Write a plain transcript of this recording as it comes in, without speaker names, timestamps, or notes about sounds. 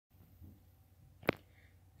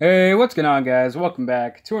Hey, what's going on, guys? Welcome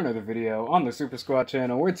back to another video on the Super Squad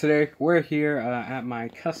channel. We're here at my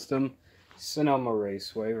custom Sonoma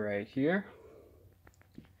Raceway right here.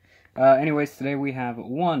 Anyways, today we have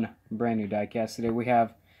one brand new diecast. Today we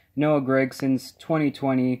have Noah Gragson's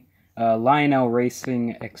 2020 Lionel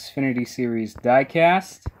Racing Xfinity Series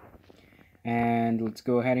diecast. And let's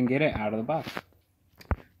go ahead and get it out of the box.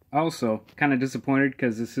 Also, kind of disappointed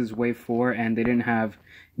because this is Wave 4 and they didn't have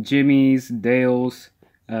Jimmy's, Dale's,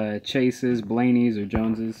 Chase's, Blaney's, or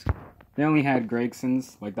Jones's. They only had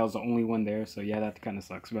Gragson's, like that was the only one there, so yeah, that kind of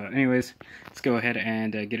sucks. But anyways, let's go ahead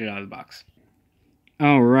and get it out of the box.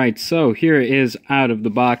 Alright, so here it is out of the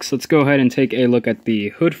box. Let's go ahead and take a look at the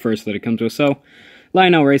hood first that it comes with. So,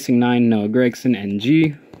 Lionel Racing 9, Noah Gragson, and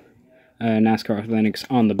G. Nascar Athletics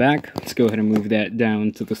on the back. Let's go ahead and move that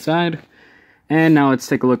down to the side. And now let's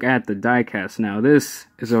take a look at the diecast. Now this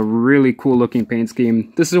is a really cool looking paint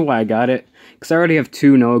scheme. This is why I got it, because I already have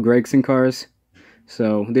two Noah Gragson cars.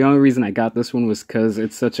 So the only reason I got this one was because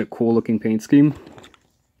it's such a cool looking paint scheme.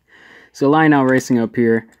 So Lionel Racing up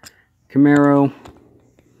here, Camaro.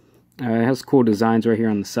 It has cool designs right here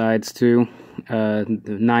on the sides too. The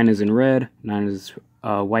 9 is in red, 9 is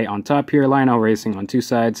white on top here. Lionel Racing on two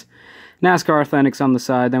sides. Nascar Athletics on the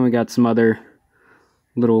side. Then we got some other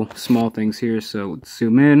little small things here, so let's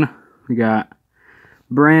zoom in. We got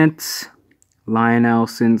Brant, Lionel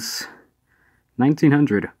since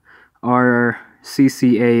 1900,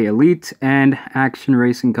 RCCA Elite, and Action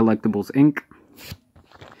Racing Collectibles Inc.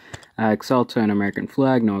 Exalta and American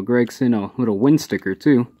Flag, Noah Gragson, a little wind sticker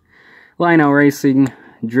too. Lionel Racing,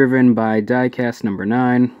 driven by Diecast number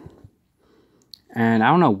 9. And I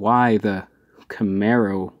don't know why the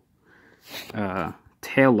Camaro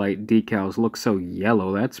taillight decals look so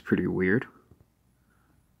yellow. That's pretty weird.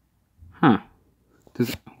 Huh.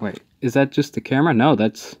 Wait, is that just the camera? No,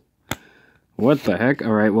 that's... What the heck?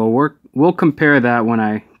 Alright, well, we'll compare that when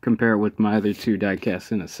I compare it with my other two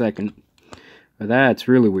diecasts in a second. But that's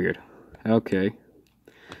really weird. Okay.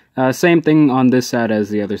 Same thing on this side as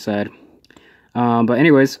the other side. But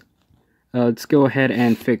anyways, let's go ahead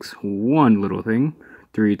and fix one little thing.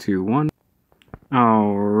 3, 2, 1.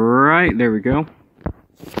 Alright, there we go.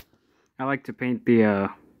 I like to paint the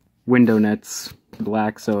window nets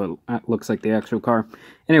black so it looks like the actual car.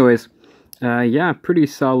 Anyways, yeah, pretty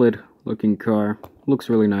solid looking car. Looks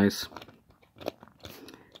really nice.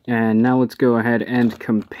 And now let's go ahead and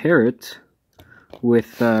compare it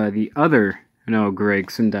with the other Noah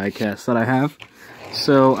Gragson diecast that I have.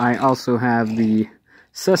 So I also have the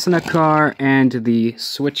Cessna car and the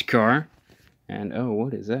Switch car. And oh,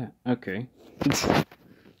 what is that? Okay.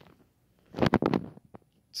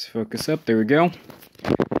 Let's focus up. There we go.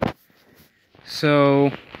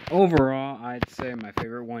 So overall, I'd say my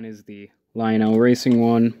favorite one is the Lionel Racing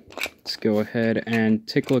one. Let's go ahead and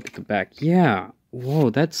take a look at the back. Yeah. Whoa,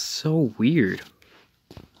 that's so weird.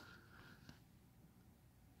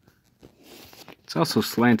 It's also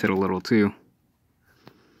slanted a little too.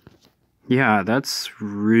 Yeah, that's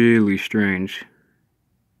really strange.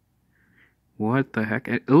 What the heck?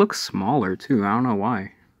 It looks smaller too. I don't know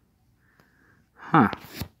why. Huh.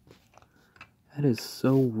 That is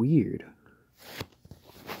so weird.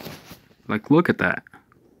 Like, look at that.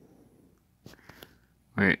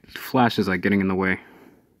 Wait, flash is like getting in the way.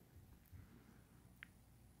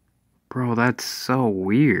 Bro, that's so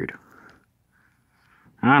weird.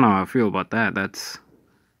 I don't know how I feel about that. That's...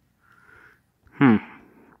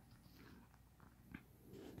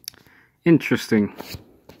 Interesting.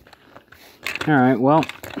 Alright, well,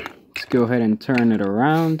 let's go ahead and turn it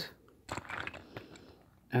around.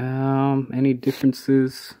 Any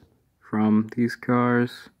differences from these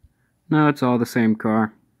cars? No, it's all the same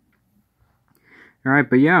car. Alright,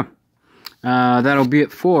 but yeah, that'll be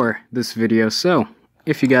it for this video. So,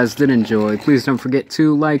 if you guys did enjoy, please don't forget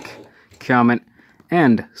to like, comment,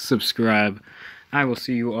 and subscribe. I will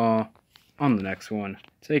see you all on the next one.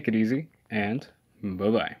 Take it easy, and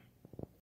bye-bye.